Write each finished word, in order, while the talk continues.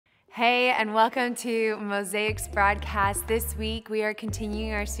Hey, and welcome to Mosaic's broadcast. This week, we are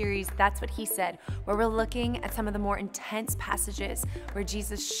continuing our series, That's What He Said, where we're looking at some of the more intense passages where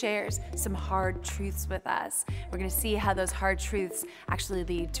Jesus shares some hard truths with us. We're going to see how those hard truths actually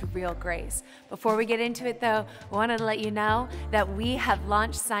lead to real grace. Before we get into it, though, I wanted to let you know that we have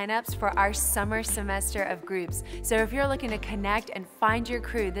launched signups for our summer semester of groups. So if you're looking to connect and find your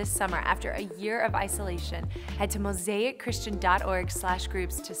crew this summer after a year of isolation, head to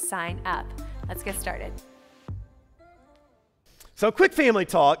mosaicchristian.org/groups to sign up. Let's get started. So, quick family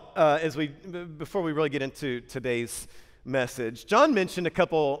talk before we really get into today's message. John mentioned a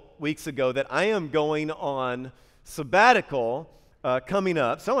couple weeks ago that I am going on sabbatical coming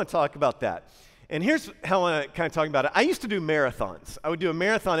up, so I want to talk about that. And here's how I want to kind of talk about it. I used to do marathons. I would do a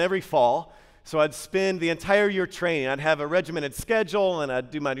marathon every fall, so I'd spend the entire year training. I'd have a regimented schedule, and I'd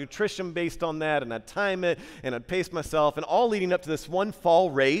do my nutrition based on that, and I'd time it, and I'd pace myself, and all leading up to this one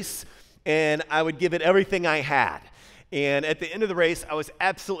fall race, and I would give it everything I had. And at the end of the race, I was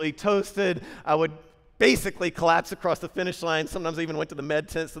absolutely toasted. I would basically collapse across the finish line. Sometimes I even went to the med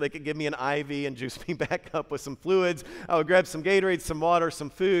tent so they could give me an IV and juice me back up with some fluids. I would grab some Gatorade, some water, some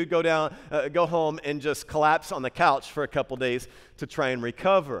food, go home, and just collapse on the couch for a couple days to try and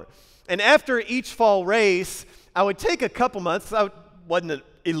recover. And after each fall race, I would take a couple months. I wasn't an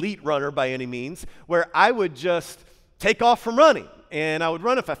elite runner by any means, where I would just take off from running. And I would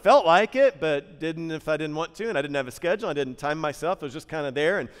run if I felt like it, but didn't if I didn't want to, and I didn't have a schedule. I didn't time myself. I was just kind of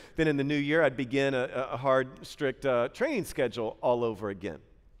there. And then in the new year, I'd begin a hard, strict training schedule all over again.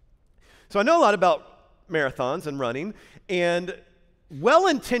 So I know a lot about marathons and running, and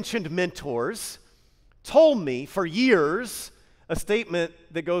well-intentioned mentors told me for years a statement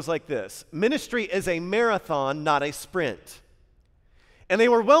that goes like this: ministry is a marathon, not a sprint. And they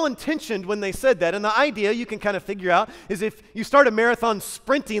were well-intentioned when they said that. And the idea you can kind of figure out is if you start a marathon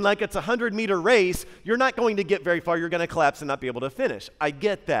sprinting like it's a 100-meter race, you're not going to get very far. You're going to collapse and not be able to finish. I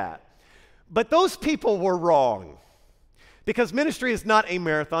get that. But those people were wrong. Because ministry is not a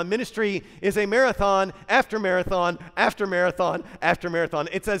marathon. Ministry is a marathon after marathon after marathon after marathon.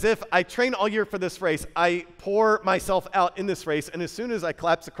 It's as if I train all year for this race. I pour myself out in this race, and as soon as I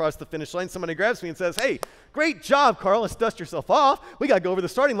collapse across the finish line, somebody grabs me and says, "Hey, great job, Carl. Let's dust yourself off. We got to go over the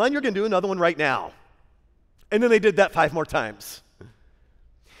starting line. You're going to do another one right now." And then they did that 5 more times.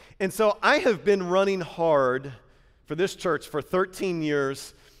 And so I have been running hard for this church for 13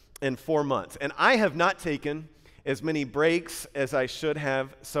 years and 4 months, and I have not taken as many breaks as I should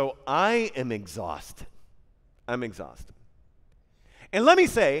have, so I am exhausted. I'm exhausted. And let me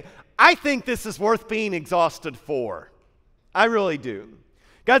say, I think this is worth being exhausted for. I really do.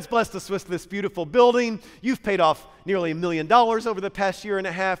 God's blessed us with this beautiful building. You've paid off nearly $1 million over the past year and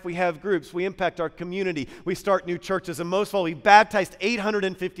a half. We have groups. We impact our community. We start new churches. And most of all, we baptized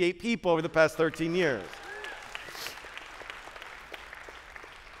 858 people over the past 13 years.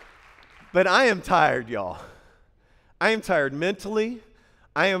 But I am tired, y'all. I am tired mentally,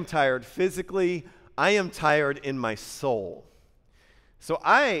 I am tired physically, I am tired in my soul. So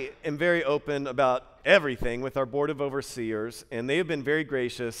I am very open about everything with our board of overseers, and they have been very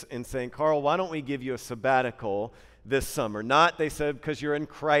gracious in saying, "Carl, why don't we give you a sabbatical this summer?" Not, they said, because you're in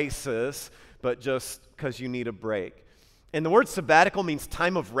crisis, but just because you need a break. And the word sabbatical means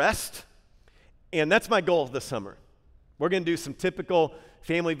time of rest, and that's my goal this summer. We're going to do some typical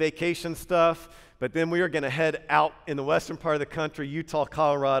family vacation stuff, but then we are going to head out in the western part of the country, Utah,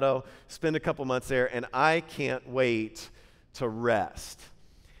 Colorado, spend a couple months there, and I can't wait to rest.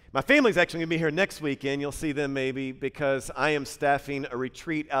 My family's actually going to be here next weekend. You'll see them maybe, because I am staffing a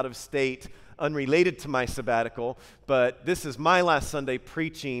retreat out of state unrelated to my sabbatical, but this is my last Sunday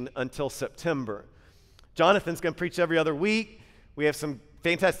preaching until September. Jonathan's going to preach every other week. We have some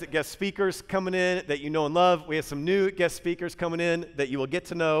fantastic guest speakers coming in that you know and love. We have some new guest speakers coming in that you will get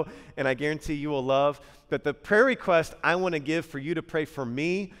to know, and I guarantee you will love. But the prayer request I want to give for you to pray for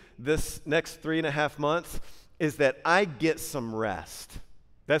me this next 3.5 months is that I get some rest.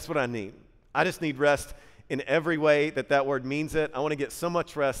 That's what I need. I just need rest in every way that word means it. I want to get so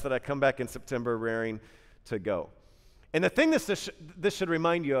much rest that I come back in September raring to go. And the thing this should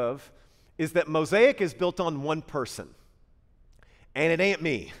remind you of is that Mosaic is built on one person. And it ain't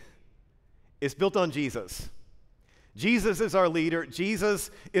me. It's built on Jesus. Jesus is our leader.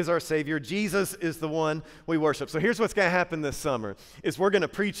 Jesus is our Savior. Jesus is the one we worship. So here's what's going to happen this summer is we're going to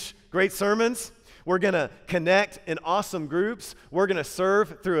preach great sermons. We're going to connect in awesome groups. We're going to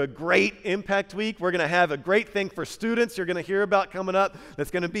serve through a great impact week. We're going to have a great thing for students you're going to hear about coming up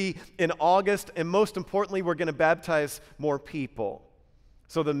that's going to be in August. And most importantly, we're going to baptize more people.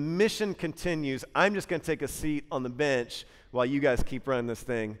 So the mission continues. I'm just going to take a seat on the bench while you guys keep running this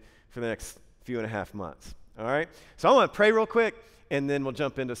thing for the next few and a half months. All right? So I want to pray real quick, and then we'll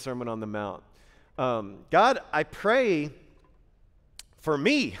jump into Sermon on the Mount. God, I pray for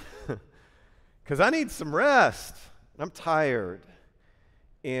me, because I need some rest. I'm tired.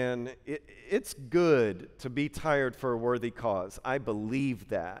 And it's good to be tired for a worthy cause. I believe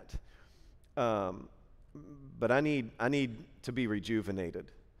that. But I need to be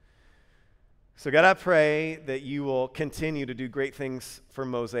rejuvenated. So God, I pray that you will continue to do great things for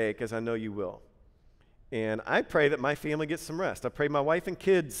Mosaic, as I know you will. And I pray that my family gets some rest. I pray my wife and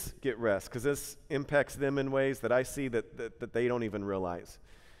kids get rest, because this impacts them in ways that I see that they don't even realize.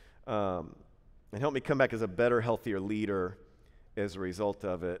 And help me come back as a better, healthier leader as a result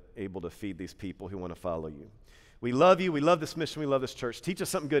of it, able to feed these people who want to follow you. We love you. We love this mission. We love this church. Teach us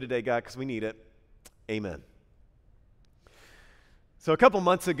something good today, God, because we need it. Amen. So a couple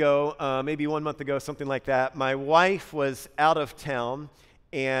months ago, maybe 1 month ago, something like that, my wife was out of town,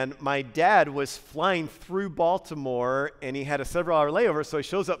 and my dad was flying through Baltimore, and he had a several-hour layover, so he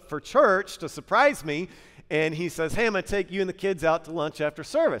shows up for church to surprise me, and he says, hey, I'm going to take you and the kids out to lunch after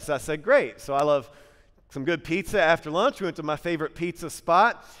service. I said, great. So I love some good pizza after lunch. We went to my favorite pizza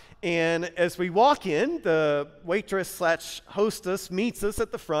spot, and as we walk in, the waitress/hostess meets us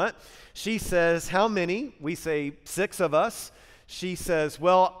at the front. She says, how many? We say 6 of us. She says,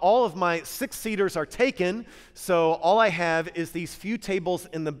 well, all of my 6-seaters are taken, so all I have is these few tables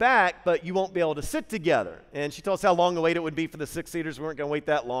in the back, but you won't be able to sit together. And she told us how long the wait it would be for the 6-seaters. We weren't going to wait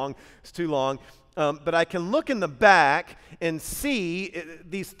that long. It's too long. But I can look in the back and see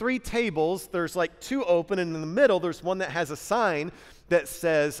these 3 tables. There's like 2 open, and in the middle there's one that has a sign that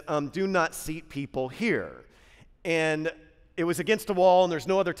says, do not seat people here. And it was against a wall, and there's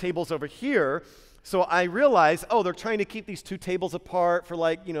no other tables over here. So I realized, oh, they're trying to keep these 2 tables apart for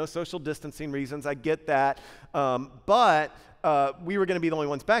social distancing reasons. I get that. But we were going to be the only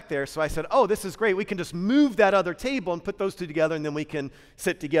ones back there. So I said, oh, this is great. We can just move that other table and put those 2 together, and then we can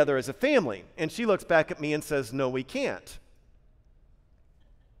sit together as a family. And she looks back at me and says, no, we can't.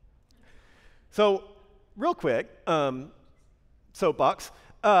 So real quick, soapbox,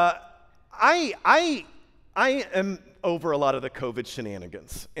 I am over a lot of the COVID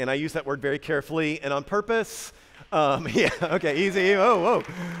shenanigans, and I use that word very carefully and on purpose. Yeah, okay, easy, whoa.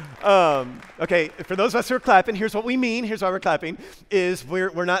 Okay, for those of us who are clapping, here's what we mean, here's why we're clapping, is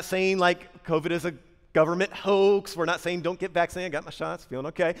we're not saying like COVID is a government hoax, we're not saying don't get vaccinated, I got my shots, feeling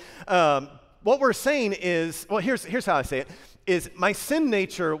okay. What we're saying is, well, here's how I say it, is my sin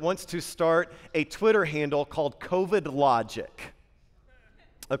nature wants to start a Twitter handle called COVID Logic.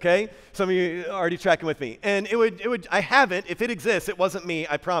 Okay? Some of you are already tracking with me. And it would, I haven't, if it exists, it wasn't me,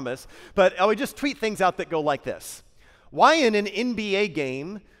 I promise, but I would just tweet things out that go like this. Why in an NBA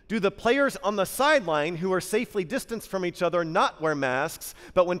game do the players on the sideline who are safely distanced from each other not wear masks,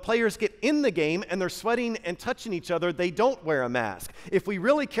 but when players get in the game and they're sweating and touching each other, they don't wear a mask? If we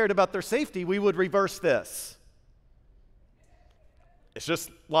really cared about their safety, we would reverse this. It's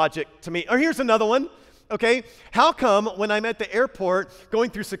just logic to me. Or here's another one. Okay, how come when I'm at the airport going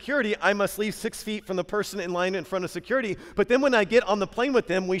through security, I must leave 6 feet from the person in line in front of security, but then when I get on the plane with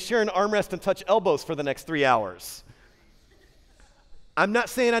them, we share an armrest and touch elbows for the next 3 hours? I'm not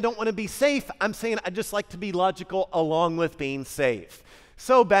saying I don't want to be safe. I'm saying I just like to be logical along with being safe.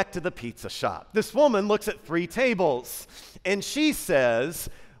 So back to the pizza shop. This woman looks at 3 tables, and she says,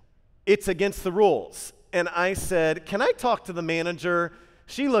 it's against the rules. And I said, can I talk to the manager?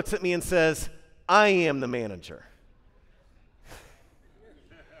 She looks at me and says, I am the manager.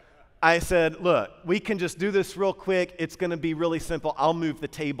 I said, look, we can just do this real quick. It's going to be really simple. I'll move the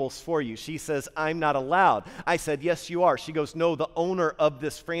tables for you. She says, I'm not allowed. I said, yes, you are. She goes, no, the owner of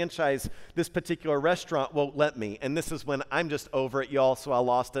this franchise, this particular restaurant won't let me. And this is when I'm just over it, y'all, so I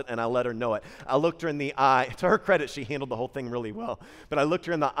lost it, and I let her know it. I looked her in the eye. To her credit, she handled the whole thing really well. But I looked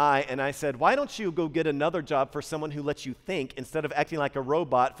her in the eye, and I said, why don't you go get another job for someone who lets you think instead of acting like a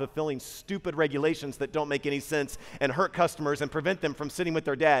robot, fulfilling stupid regulations that don't make any sense and hurt customers and prevent them from sitting with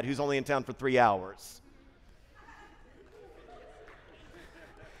their dad who's only in town for 3 hours.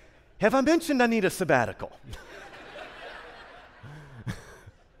 Have I mentioned I need a sabbatical?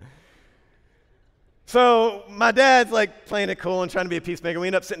 So my dad's like playing it cool and trying to be a peacemaker. We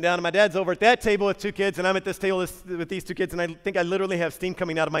end up sitting down, and my dad's over at that table with 2 kids, and I'm at this table with these 2 kids, and I think I literally have steam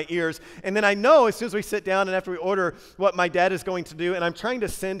coming out of my ears. And then I know as soon as we sit down and after we order what my dad is going to do, and I'm trying to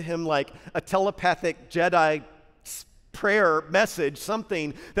send him like a telepathic Jedi prayer message,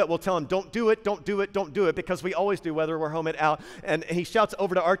 something that will tell him, don't do it, don't do it, don't do it, because we always do, whether we're home or out. And he shouts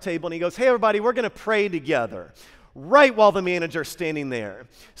over to our table, and he goes, hey, everybody, we're going to pray together. right while the manager's standing there.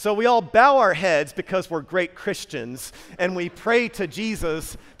 So we all bow our heads because we're great Christians, and we pray to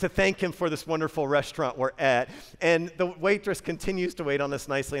Jesus to thank him for this wonderful restaurant we're at. And the waitress continues to wait on us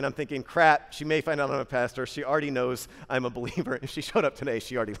nicely, and I'm thinking, crap, she may find out I'm a pastor. She already knows I'm a believer. If she showed up today,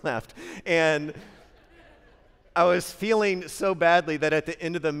 she already left. And I was feeling so badly that at the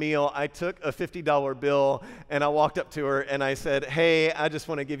end of the meal, I took a $50 bill and I walked up to her and I said, hey, I just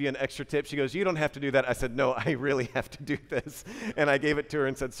want to give you an extra tip. She goes, you don't have to do that. I said, no, I really have to do this. And I gave it to her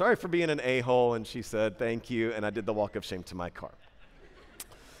and said, sorry for being an a-hole. And she said, thank you. And I did the walk of shame to my car.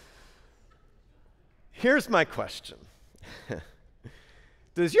 Here's my question.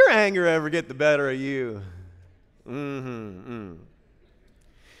 Does your anger ever get the better of you? And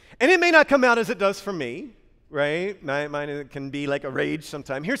it may not come out as it does for me. Right? Mine can be like a rage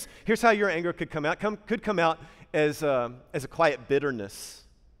sometime. Here's how your anger could come out. Could come out as a quiet bitterness.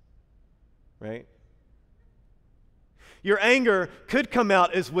 Right? Your anger could come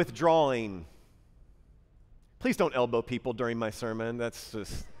out as withdrawing. Please don't elbow people during my sermon. That's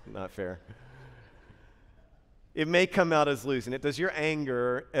just not fair. It may come out as losing it. Does your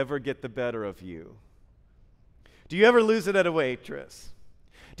anger ever get the better of you? Do you ever lose it at a waitress?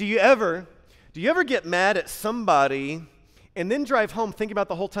 Do you ever get mad at somebody and then drive home thinking about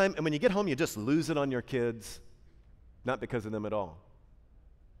the whole time, and when you get home, you just lose it on your kids? Not because of them at all.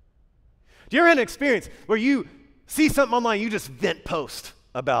 Do you ever have an experience where you see something online, you just vent post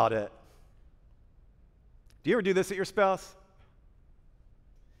about it? Do you ever do this at your spouse?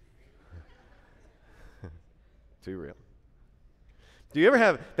 Too real. Do you ever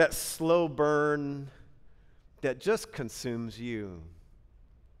have that slow burn that just consumes you?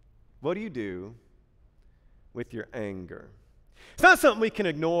 What do you do with your anger? It's not something we can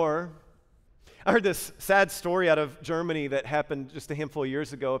ignore. I heard this sad story out of Germany that happened just a handful of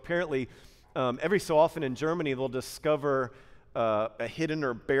years ago. Apparently, every so often in Germany, they'll discover a hidden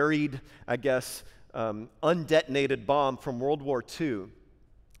or buried, I guess, undetonated bomb from World War II.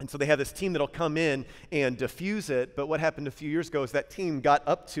 And so they have this team that'll come in and defuse it. But what happened a few years ago is that team got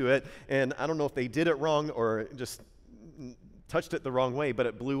up to it, and I don't know if they did it wrong or just touched it the wrong way, but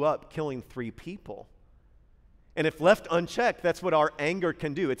it blew up, killing 3 people. And if left unchecked, that's what our anger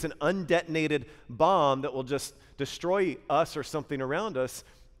can do. It's an undetonated bomb that will just destroy us or something around us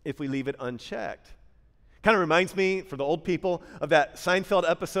if we leave it unchecked. Kind of reminds me, for the old people, of that Seinfeld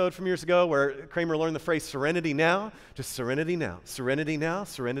episode from years ago where Kramer learned the phrase serenity now, just serenity now, serenity now,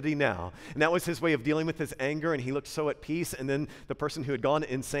 serenity now. And that was his way of dealing with his anger, and he looked so at peace. And then the person who had gone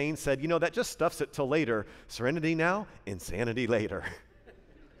insane said, you know, that just stuffs it till later. Serenity now, insanity later.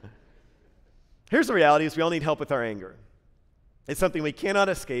 Here's the reality is we all need help with our anger. It's something we cannot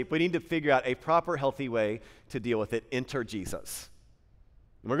escape. We need to figure out a proper, healthy way to deal with it. Enter Jesus.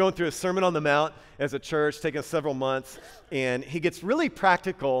 We're going through a Sermon on the Mount as a church, taking several months, and he gets really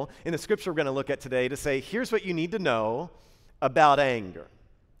practical in the scripture we're going to look at today to say, here's what you need to know about anger.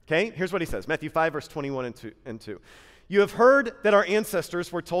 Okay? Here's what he says, Matthew 5, verse 21 and 2. You have heard that our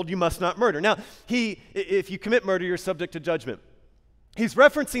ancestors were told you must not murder. Now, if you commit murder, you're subject to judgment. He's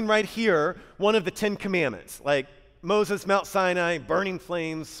referencing right here one of the 10 commandments, like Moses, Mount Sinai, burning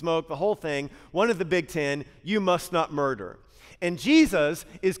flames, smoke, the whole thing. One of the big 10, you must not murder. And Jesus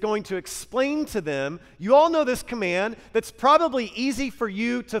is going to explain to them, you all know this command that's probably easy for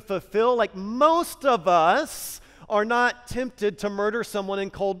you to fulfill. Like most of us are not tempted to murder someone in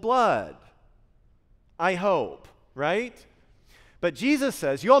cold blood. I hope, right? But Jesus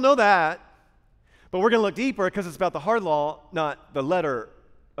says, you all know that, but we're going to look deeper because it's about the hard law, not the letter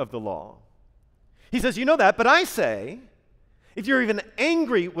of the law. He says, you know that, but I say, if you're even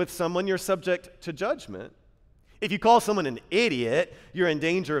angry with someone, you're subject to judgment. If you call someone an idiot, you're in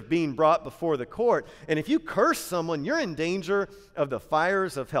danger of being brought before the court. And if you curse someone, you're in danger of the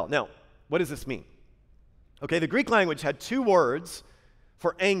fires of hell. Now, what does this mean? Okay, the Greek language had 2 words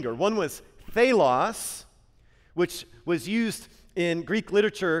for anger. One was thelos, which was used in Greek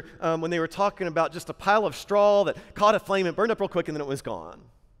literature when they were talking about just a pile of straw that caught a flame and burned up real quick and then it was gone.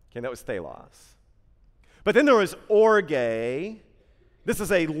 Okay, that was thelos. But then there was orge. This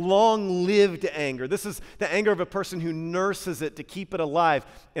is a long-lived anger. This is the anger of a person who nurses it to keep it alive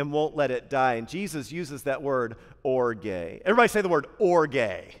and won't let it die. And Jesus uses that word, orge. Everybody say the word orge.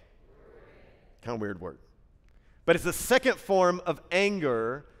 Kind of weird word. But it's the second form of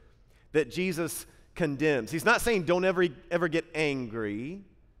anger that Jesus condemns. He's not saying don't ever get angry.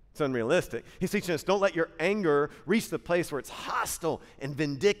 It's unrealistic. He's teaching us don't let your anger reach the place where it's hostile and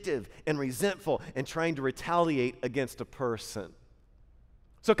vindictive and resentful and trying to retaliate against a person.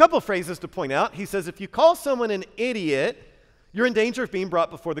 So a couple of phrases to point out. He says, if you call someone an idiot, you're in danger of being brought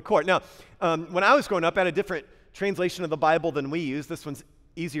before the court. Now, when I was growing up, I had a different translation of the Bible than we use. This one's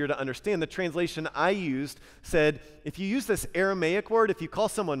easier to understand. The translation I used said, if you use this Aramaic word, if you call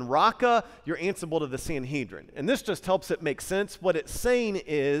someone Raka, you're answerable to the Sanhedrin. And this just helps it make sense. What it's saying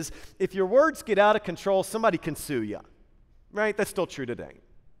is, if your words get out of control, somebody can sue you, right? That's still true today.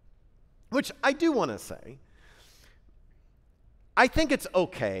 Which I do want to say, I think it's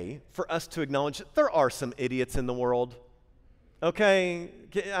okay for us to acknowledge that there are some idiots in the world. Okay?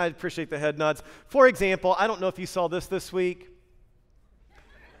 I appreciate the head nods. For example, I don't know if you saw this week.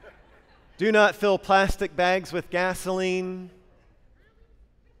 Do not fill plastic bags with gasoline.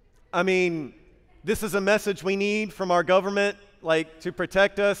 I mean, this is a message we need from our government, like, to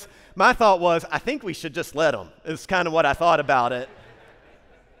protect us. My thought was, I think we should just let them. It's kind of what I thought about it.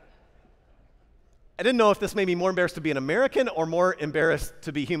 I didn't know if this made me more embarrassed to be an American or more embarrassed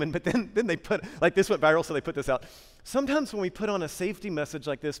to be human, but then they put, like, this went viral, so they put this out. Sometimes when we put on a safety message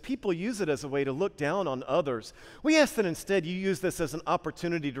like this, people use it as a way to look down on others. We ask that instead you use this as an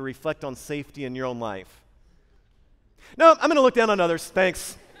opportunity to reflect on safety in your own life. No, I'm going to look down on others.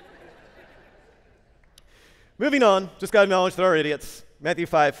 Thanks. Moving on, just got to acknowledge there are idiots. Matthew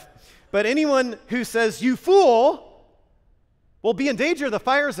 5. But anyone who says, "You fool," will be in danger of the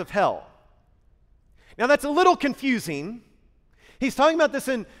fires of hell. Now that's a little confusing. He's talking about this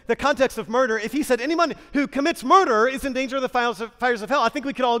in the context of murder. If he said anyone who commits murder is in danger of the fires of hell, I think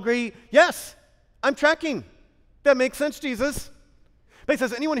we could all agree, yes, I'm tracking. That makes sense, Jesus. But he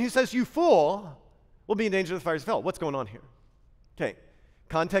says anyone who says "you fool" will be in danger of the fires of hell. What's going on here? Okay,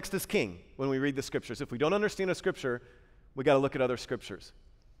 context is king when we read the scriptures. If we don't understand a scripture, we got to look at other scriptures.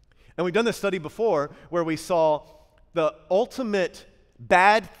 And we've done this study before where we saw the ultimate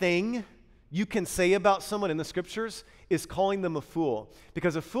bad thing you can say about someone in the scriptures is calling them a fool.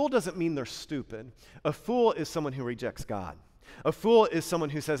 Because a fool doesn't mean they're stupid. A fool is someone who rejects God. A fool is someone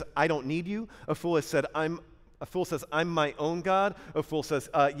who says, "I don't need you." A fool says, "I'm my own God." A fool says,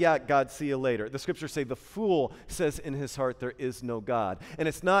 "Yeah, God, see you later." The scriptures say the fool says in his heart there is no God. And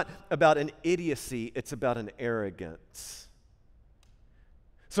it's not about an idiocy, it's about an arrogance.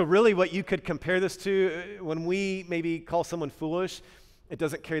 So really what you could compare this to when we maybe call someone foolish, it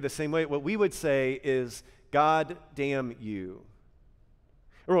doesn't carry the same weight. What we would say is, "God damn you."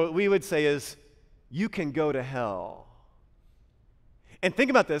 Or what we would say is, "You can go to hell." And think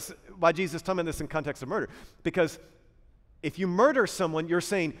about this, why Jesus is talking about this in context of murder. Because if you murder someone, you're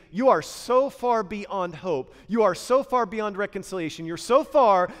saying, you are so far beyond hope, you are so far beyond reconciliation, you're so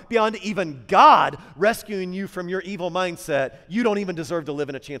far beyond even God rescuing you from your evil mindset, you don't even deserve to live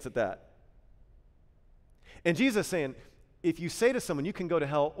in a chance at that. And Jesus is saying, if you say to someone, "You can go to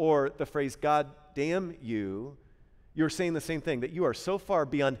hell," or the phrase, "God damn you," you're saying the same thing, that you are so far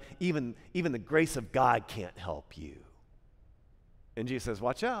beyond even the grace of God can't help you. And Jesus says,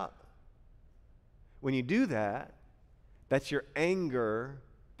 watch out. When you do that, that's your anger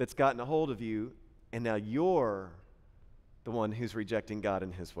that's gotten a hold of you, and now you're the one who's rejecting God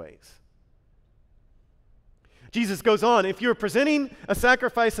and his ways. Jesus goes on, if you're presenting a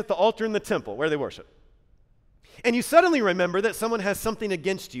sacrifice at the altar in the temple where they worship, and you suddenly remember that someone has something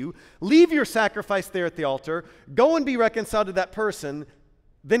against you, leave your sacrifice there at the altar, go and be reconciled to that person,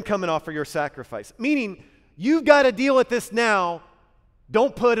 then come and offer your sacrifice. Meaning, you've got to deal with this now.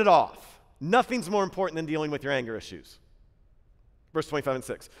 Don't put it off. Nothing's more important than dealing with your anger issues. Verse 25 and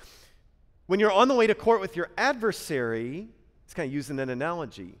 6. When you're on the way to court with your adversary, it's kind of using an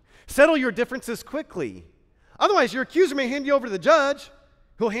analogy, settle your differences quickly. Otherwise, your accuser may hand you over to the judge,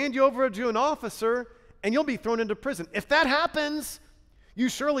 who'll hand you over to an officer, and you'll be thrown into prison. If that happens, you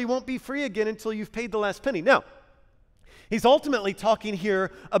surely won't be free again until you've paid the last penny. Now, he's ultimately talking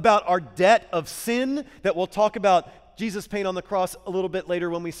here about our debt of sin that we'll talk about Jesus paying on the cross a little bit later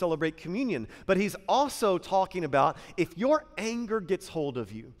when we celebrate communion. But he's also talking about if your anger gets hold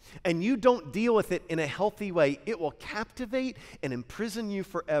of you and you don't deal with it in a healthy way, it will captivate and imprison you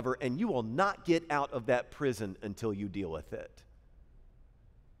forever, and you will not get out of that prison until you deal with it.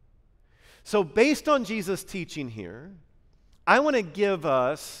 So based on Jesus' teaching here, I want to give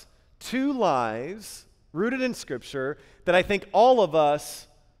us two lies rooted in Scripture that I think all of us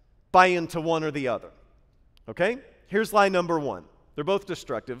buy into one or the other. Okay? Here's lie number one. They're both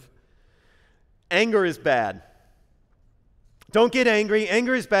destructive. Anger is bad. Don't get angry.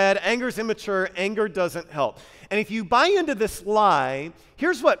 Anger is bad. Anger is immature. Anger doesn't help. And if you buy into this lie,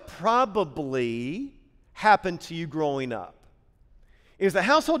 here's what probably happened to you growing up. is the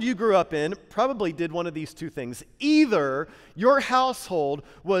household you grew up in probably did one of these two things. Either your household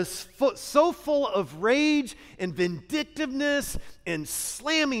was so full of rage and vindictiveness and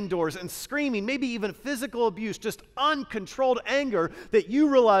slamming doors and screaming, maybe even physical abuse, just uncontrolled anger, that you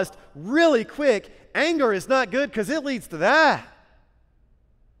realized really quick, anger is not good because it leads to that.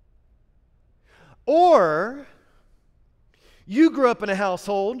 Or you grew up in a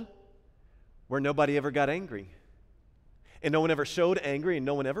household where nobody ever got angry. And no one ever showed angry, and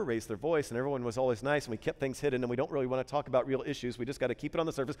no one ever raised their voice, and everyone was always nice, and we kept things hidden, and we don't really want to talk about real issues. We just got to keep it on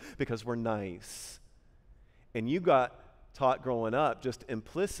the surface because we're nice. And you got taught growing up just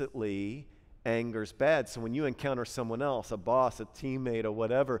implicitly anger's bad. So when you encounter someone else, a boss, a teammate, or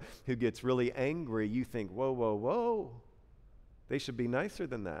whatever, who gets really angry, you think, whoa, whoa, whoa, they should be nicer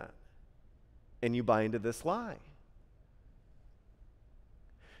than that. And you buy into this lie.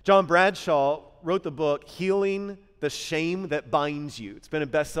 John Bradshaw wrote the book, Healing the Shame That Binds You. It's been a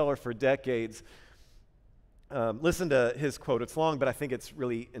bestseller for decades. Listen to his quote. It's long, but I think it's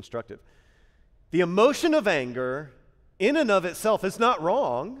really instructive. The emotion of anger in and of itself is not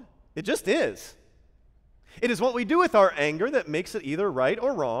wrong. It just is. It is what we do with our anger that makes it either right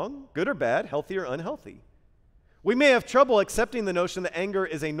or wrong, good or bad, healthy or unhealthy. We may have trouble accepting the notion that anger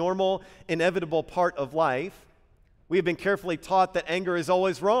is a normal, inevitable part of life. We have been carefully taught that anger is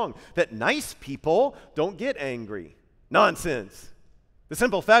always wrong, that nice people don't get angry. Nonsense. The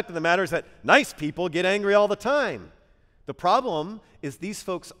simple fact of the matter is that nice people get angry all the time. The problem is these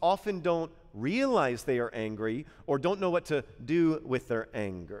folks often don't realize they are angry or don't know what to do with their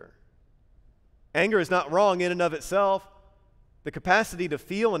anger. Anger is not wrong in and of itself. The capacity to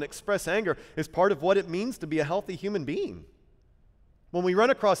feel and express anger is part of what it means to be a healthy human being. When we run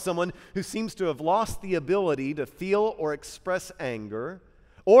across someone who seems to have lost the ability to feel or express anger,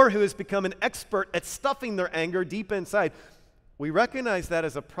 or who has become an expert at stuffing their anger deep inside, we recognize that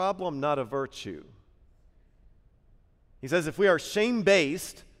as a problem, not a virtue. He says if we are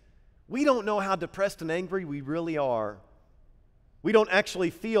shame-based, we don't know how depressed and angry we really are. We don't actually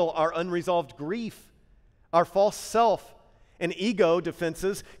feel our unresolved grief. Our false self and ego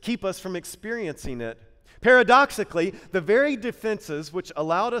defenses keep us from experiencing it. Paradoxically, the very defenses which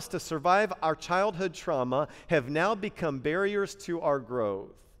allowed us to survive our childhood trauma have now become barriers to our growth.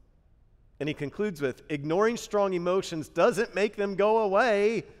 And he concludes with, ignoring strong emotions doesn't make them go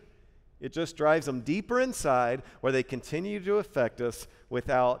away. It just drives them deeper inside where they continue to affect us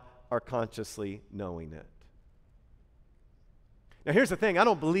without our consciously knowing it. Now here's the thing, I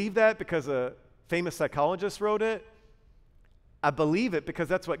don't believe that because a famous psychologist wrote it. I believe it because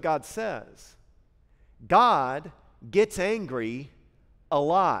that's what God says. God gets angry a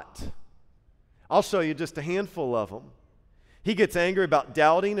lot. I'll show you just a handful of them. He gets angry about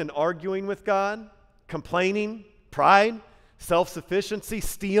doubting and arguing with God, complaining, pride, self-sufficiency,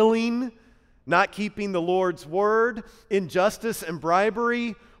 stealing, not keeping the Lord's word, injustice and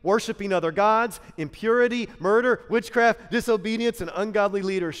bribery, worshiping other gods, impurity, murder, witchcraft, disobedience, and ungodly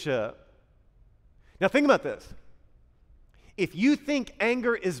leadership. Now think about this. If you think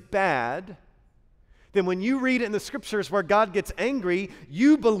anger is bad, then when you read in the scriptures where God gets angry,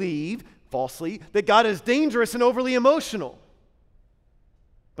 you believe, falsely, that God is dangerous and overly emotional.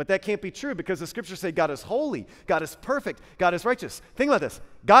 But that can't be true because the scriptures say God is holy, God is perfect, God is righteous. Think about this.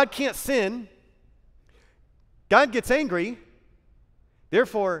 God can't sin. God gets angry.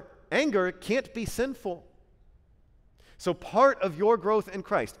 Therefore, anger can't be sinful. So part of your growth in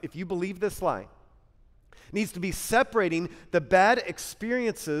Christ, if you believe this lie, needs to be separating the bad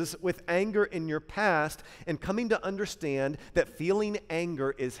experiences with anger in your past and coming to understand that feeling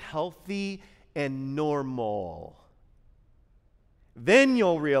anger is healthy and normal. Then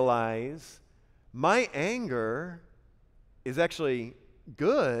you'll realize my anger is actually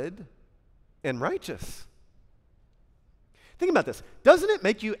good and righteous. Think about this. Doesn't it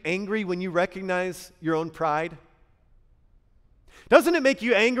make you angry when you recognize your own pride? Doesn't it make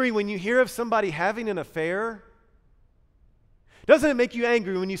you angry when you hear of somebody having an affair? Doesn't it make you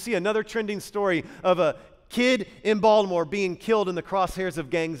angry when you see another trending story of a kid in Baltimore being killed in the crosshairs of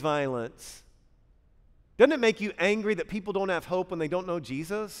gangs violence? Doesn't it make you angry that people don't have hope when they don't know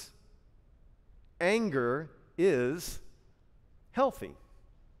Jesus? Anger is healthy.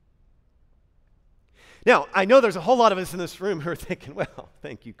 Now, I know there's a whole lot of us in this room who are thinking, well,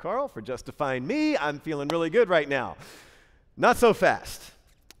 thank you, Carl, for justifying me. I'm feeling really good right now. Not so fast.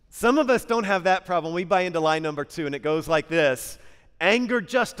 Some of us don't have that problem. We buy into lie number 2, and it goes like this. Anger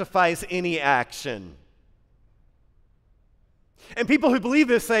justifies any action. And people who believe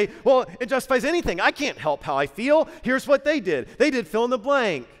this say, well, it justifies anything. I can't help how I feel. Here's what they did. They did fill in the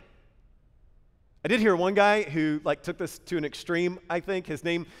blank. I did hear one guy who took this to an extreme, I think. His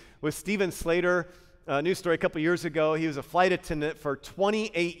name was Steven Slater. News story a couple years ago. He was a flight attendant for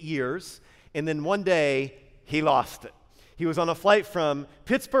 28 years, and then one day he lost it. He was on a flight from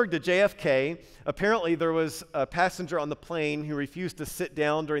Pittsburgh to JFK. Apparently, there was a passenger on the plane who refused to sit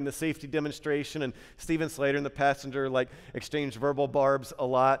down during the safety demonstration, and Steven Slater and the passenger exchanged verbal barbs a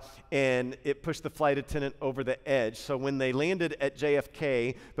lot, and it pushed the flight attendant over the edge. So when they landed at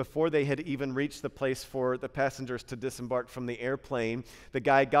JFK, before they had even reached the place for the passengers to disembark from the airplane,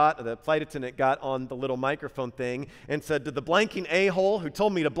 the flight attendant got on the little microphone thing and said, "To the blanking a-hole who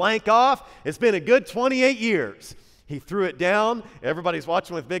told me to blank off, it's been a good 28 years. He threw it down. Everybody's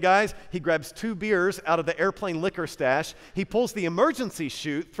watching with big eyes. He grabs 2 beers out of the airplane liquor stash. He pulls the emergency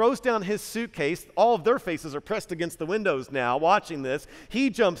chute, throws down his suitcase. All of their faces are pressed against the windows now watching this. He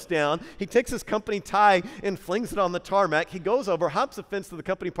jumps down. He takes his company tie and flings it on the tarmac. He goes over, hops a fence to the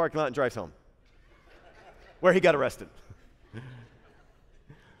company parking lot, and drives home, where he got arrested."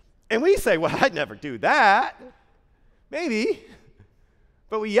 And we say, "Well, I'd never do that." Maybe.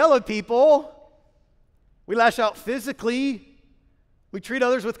 But we yell at people. We lash out physically. We treat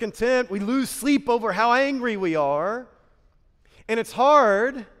others with contempt. We lose sleep over how angry we are. And it's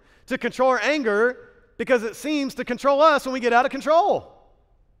hard to control our anger because it seems to control us when we get out of control.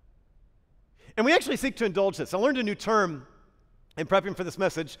 And we actually seek to indulge this. I learned a new term in prepping for this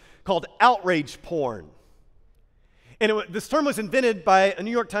message called outrage porn. And this term was invented by a New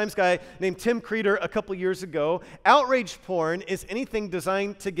York Times guy named Tim Creeder a couple years ago. Outrage porn is anything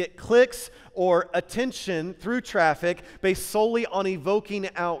designed to get clicks or attention through traffic based solely on evoking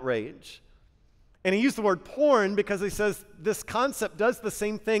outrage. And he used the word porn because he says this concept does the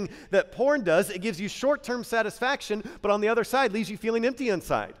same thing that porn does. It gives you short-term satisfaction, but on the other side leaves you feeling empty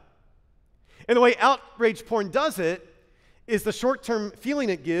inside. And the way outrage porn does it is the short-term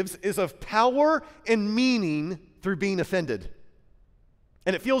feeling it gives is of power and meaning through being offended.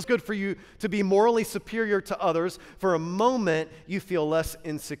 And it feels good for you to be morally superior to others. For a moment, you feel less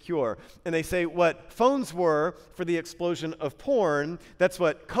insecure. And they say what phones were for the explosion of porn, that's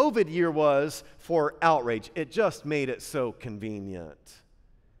what COVID year was for outrage. It just made it so convenient.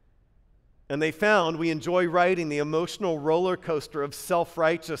 And they found we enjoy riding the emotional roller coaster of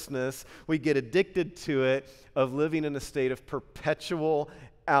self-righteousness. We get addicted to it, of living in a state of perpetual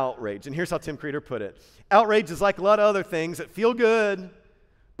outrage. And here's how Tim Creeder put it. Outrage is like a lot of other things that feel good,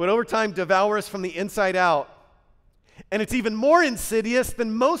 but over time devour us from the inside out. And it's even more insidious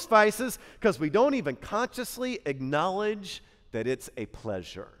than most vices because we don't even consciously acknowledge that it's a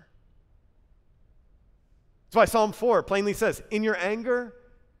pleasure. That's why Psalm 4 plainly says, "In your anger,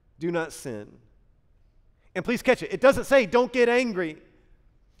 do not sin." And please catch it. It doesn't say don't get angry. It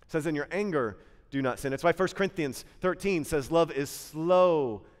says in your anger, do not sin. That's why 1 Corinthians 13 says love is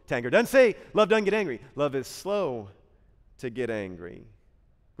slow to anger. It doesn't say love doesn't get angry. Love is slow to get angry,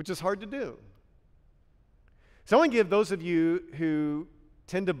 which is hard to do. So I want to give those of you who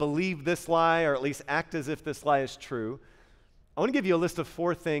tend to believe this lie, or at least act as if this lie is true, I want to give you a list of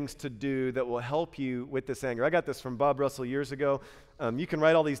 4 things to do that will help you with this anger. I got this from Bob Russell years ago. You can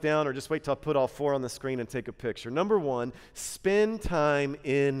write all these down or just wait till I put all 4 on the screen and take a picture. Number 1, spend time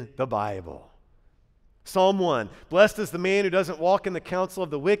in the Bible. Psalm 1, "Blessed is the man who doesn't walk in the counsel of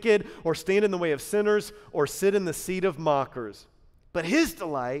the wicked, or stand in the way of sinners, or sit in the seat of mockers. But his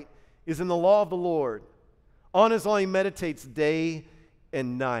delight is in the law of the Lord. On his law he meditates day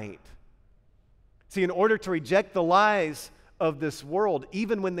and night." See, in order to reject the lies of this world,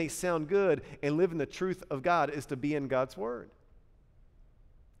 even when they sound good, and live in the truth of God, is to be in God's word.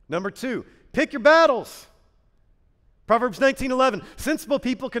 Number 2, pick your battles. Proverbs 19:11, "Sensible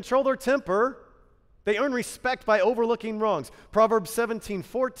people control their temper. They earn respect by overlooking wrongs." Proverbs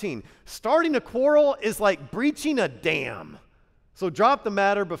 17:14, "Starting a quarrel is like breaching a dam. So drop the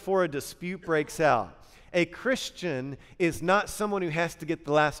matter before a dispute breaks out." A Christian is not someone who has to get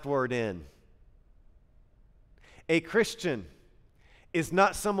the last word in. A Christian is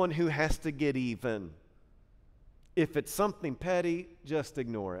not someone who has to get even. If it's something petty, just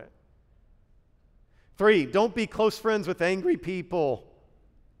ignore it. 3, don't be close friends with angry people.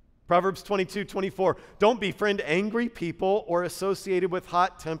 Proverbs 22:24, "Don't befriend angry people or associated with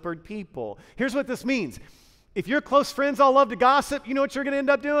hot-tempered people." Here's what this means. If your close friends all love to gossip, you know what you're going to end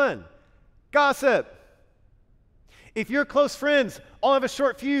up doing? Gossip. If your close friends all have a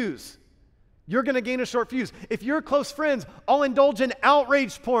short fuse, you're going to gain a short fuse. If your close friends all indulge in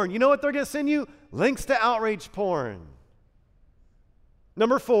outrage porn, you know what they're going to send you? Links to outrage porn.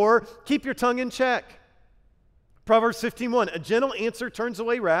 Number 4, keep your tongue in check. Proverbs 15:1, "A gentle answer turns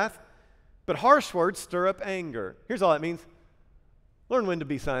away wrath, but harsh words stir up anger." Here's all that means. Learn when to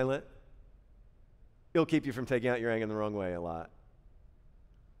be silent. It'll keep you from taking out your anger in the wrong way a lot.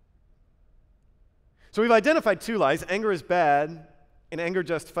 So we've identified two lies. Anger is bad, and anger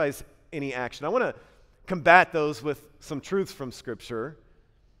justifies any action. I want to combat those with some truths from Scripture.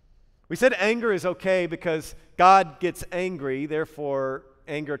 We said anger is okay because God gets angry, therefore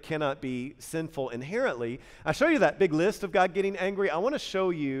anger cannot be sinful inherently. I show you that big list of God getting angry. I want to show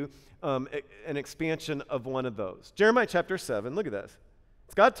you an expansion of one of those. Jeremiah chapter 7, look at this.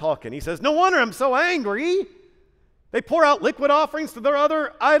 It's God talking. He says, "No wonder I'm so angry. They pour out liquid offerings to their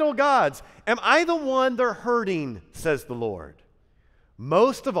other idol gods. Am I the one they're hurting, says the Lord?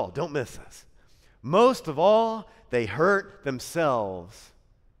 Most of all," don't miss this, "most of all, they hurt themselves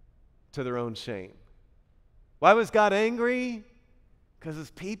to their own shame." Why was God angry? Because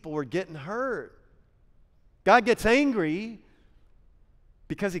his people were getting hurt. God gets angry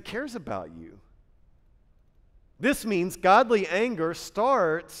because he cares about you. This means godly anger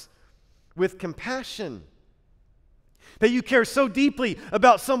starts with compassion. That you care so deeply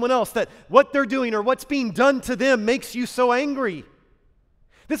about someone else that what they're doing or what's being done to them makes you so angry.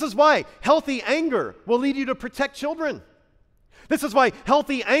 This is why healthy anger will lead you to protect children. This is why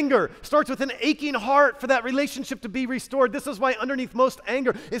healthy anger starts with an aching heart for that relationship to be restored. This is why underneath most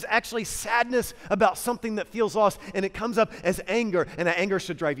anger is actually sadness about something that feels lost, and it comes up as anger, and that anger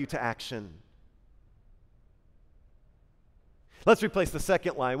should drive you to action. Let's replace the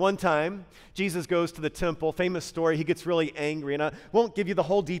second lie. One time, Jesus goes to the temple, famous story, he gets really angry, and I won't give you the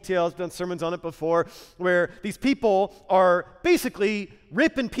whole details, I've done sermons on it before, where these people are basically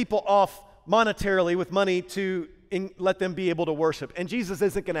ripping people off monetarily with money to let them be able to worship, and Jesus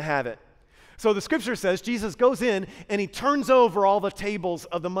isn't going to have it. So the scripture says Jesus goes in and he turns over all the tables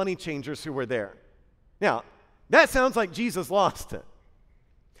of the money changers who were there. Now, that sounds like Jesus lost it,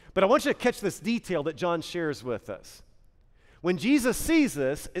 but I want you to catch this detail that John shares with us. When Jesus sees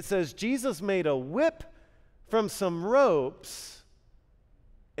this, it says Jesus made a whip from some ropes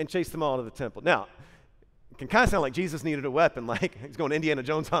and chased them all to the temple. Now, it can kind of sound like Jesus needed a weapon, like he's going Indiana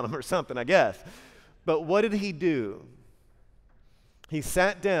Jones on him or something, I guess. But what did he do? He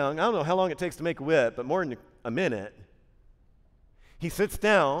sat down. I don't know how long it takes to make a whip, but more than a minute. He sits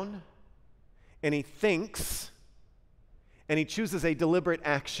down and he thinks and he chooses a deliberate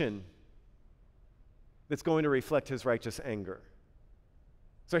action that's going to reflect his righteous anger.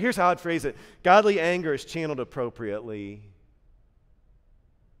 So here's how I'd phrase it. Godly anger is channeled appropriately.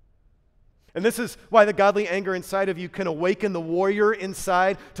 And this is why the godly anger inside of you can awaken the warrior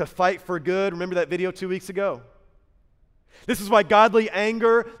inside to fight for good. Remember that video 2 weeks ago? This is why godly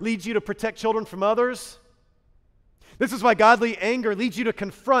anger leads you to protect children from others. This is why godly anger leads you to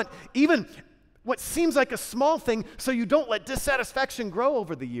confront even what seems like a small thing so you don't let dissatisfaction grow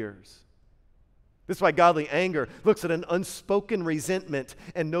over the years. This is why godly anger looks at an unspoken resentment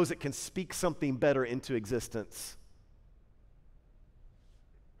and knows it can speak something better into existence.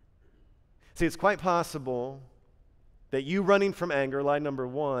 See, it's quite possible that you running from anger, lie number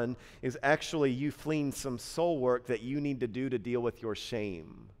one, is actually you fleeing some soul work that you need to do to deal with your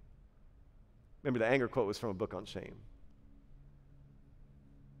shame. Remember, the anger quote was from a book on shame.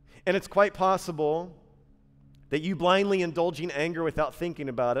 And it's quite possible that you blindly indulging anger without thinking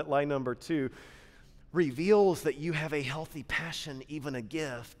about it, lie number two, reveals that you have a healthy passion, even a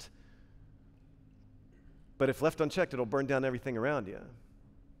gift. But if left unchecked, it'll burn down everything around you.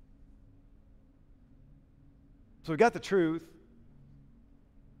 So we got the truth,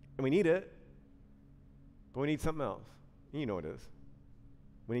 and we need it, but we need something else. You know what it is.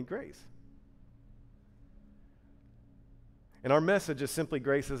 We need grace. And our message is simply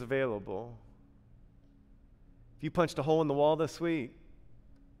grace is available. If you punched a hole in the wall this week,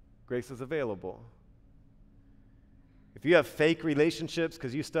 grace is available. If you have fake relationships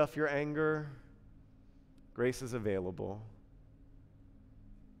because you stuff your anger, grace is available.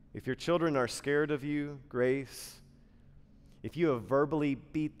 If your children are scared of you, grace. If you have verbally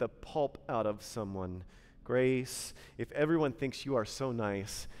beat the pulp out of someone, grace. If everyone thinks you are so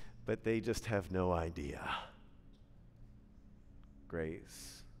nice, but they just have no idea,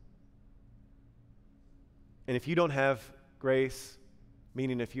 grace. And if you don't have grace,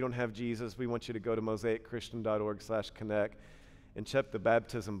 meaning if you don't have Jesus, we want you to go to mosaicchristian.org/connect and check the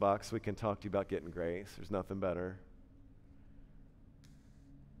baptism box so we can talk to you about getting grace. There's nothing better.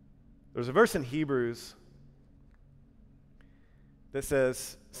 There's a verse in Hebrews that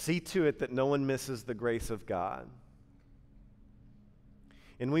says, "See to it that no one misses the grace of God."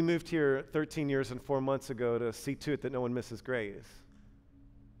 And we moved here 13 years and 4 months ago to see to it that no one misses grace.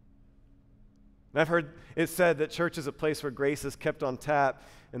 And I've heard it said that church is a place where grace is kept on tap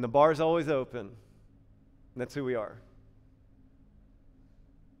and the bar is always open. And that's who we are.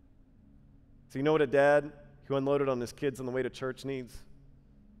 So you know what a dad who unloaded on his kids on the way to church needs?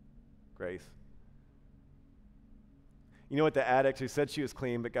 Grace. You know what the addict who said she was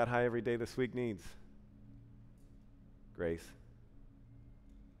clean but got high every day this week needs? Grace.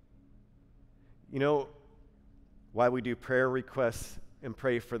 You know why we do prayer requests and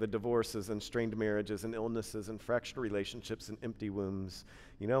pray for the divorces and strained marriages and illnesses and fractured relationships and empty wombs?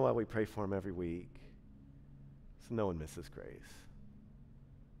 You know why we pray for them every week? So no one misses grace.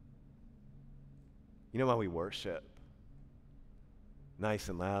 You know why we worship? Nice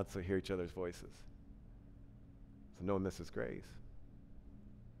and loud so we hear each other's voices. So no one misses grace.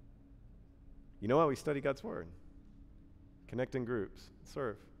 You know why we study God's Word? Connect in groups,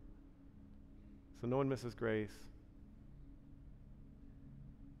 serve. So no one misses grace.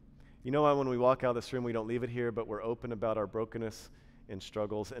 You know why when we walk out of this room, we don't leave it here, but we're open about our brokenness and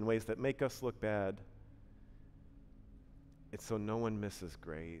struggles in ways that make us look bad? It's so no one misses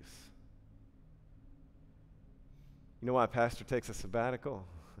grace. You know why a pastor takes a sabbatical?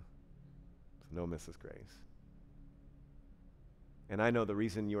 So no one misses grace. And I know the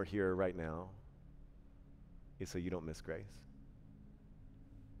reason you're here right now is so you don't miss grace.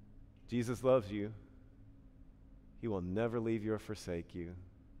 Jesus loves you. He will never leave you or forsake you.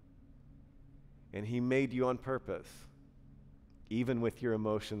 And he made you on purpose, even with your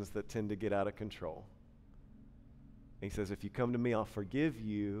emotions that tend to get out of control. And he says, if you come to me, I'll forgive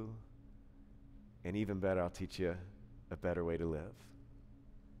you, and even better, I'll teach you a better way to live.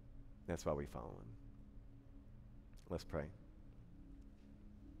 That's why we follow him. Let's pray.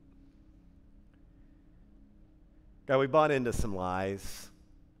 God, we bought into some lies.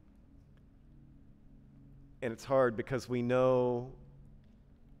 And it's hard because we know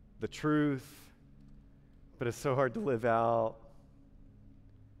the truth, but it's so hard to live out.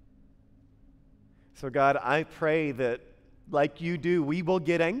 So God, I pray that like you do, we will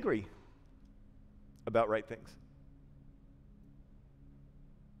get angry about right things.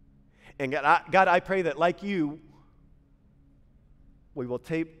 And God, I pray that like you, we will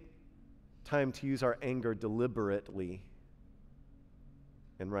take time to use our anger deliberately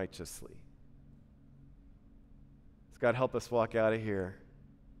and righteously. So God, help us walk out of here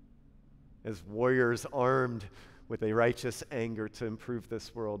as warriors armed with a righteous anger to improve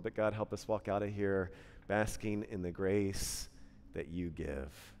this world. But God, help us walk out of here basking in the grace that you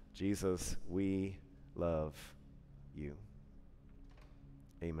give. Jesus, we love you.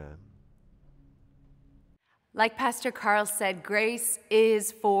 Amen. Like Pastor Carl said, grace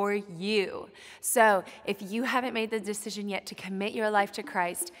is for you. So if you haven't made the decision yet to commit your life to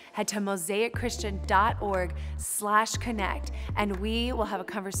Christ, head to mosaicchristian.org/connect, and we will have a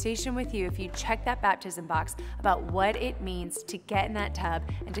conversation with you if you check that baptism box about what it means to get in that tub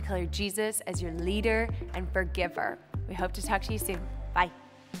and declare Jesus as your leader and forgiver. We hope to talk to you soon. Bye.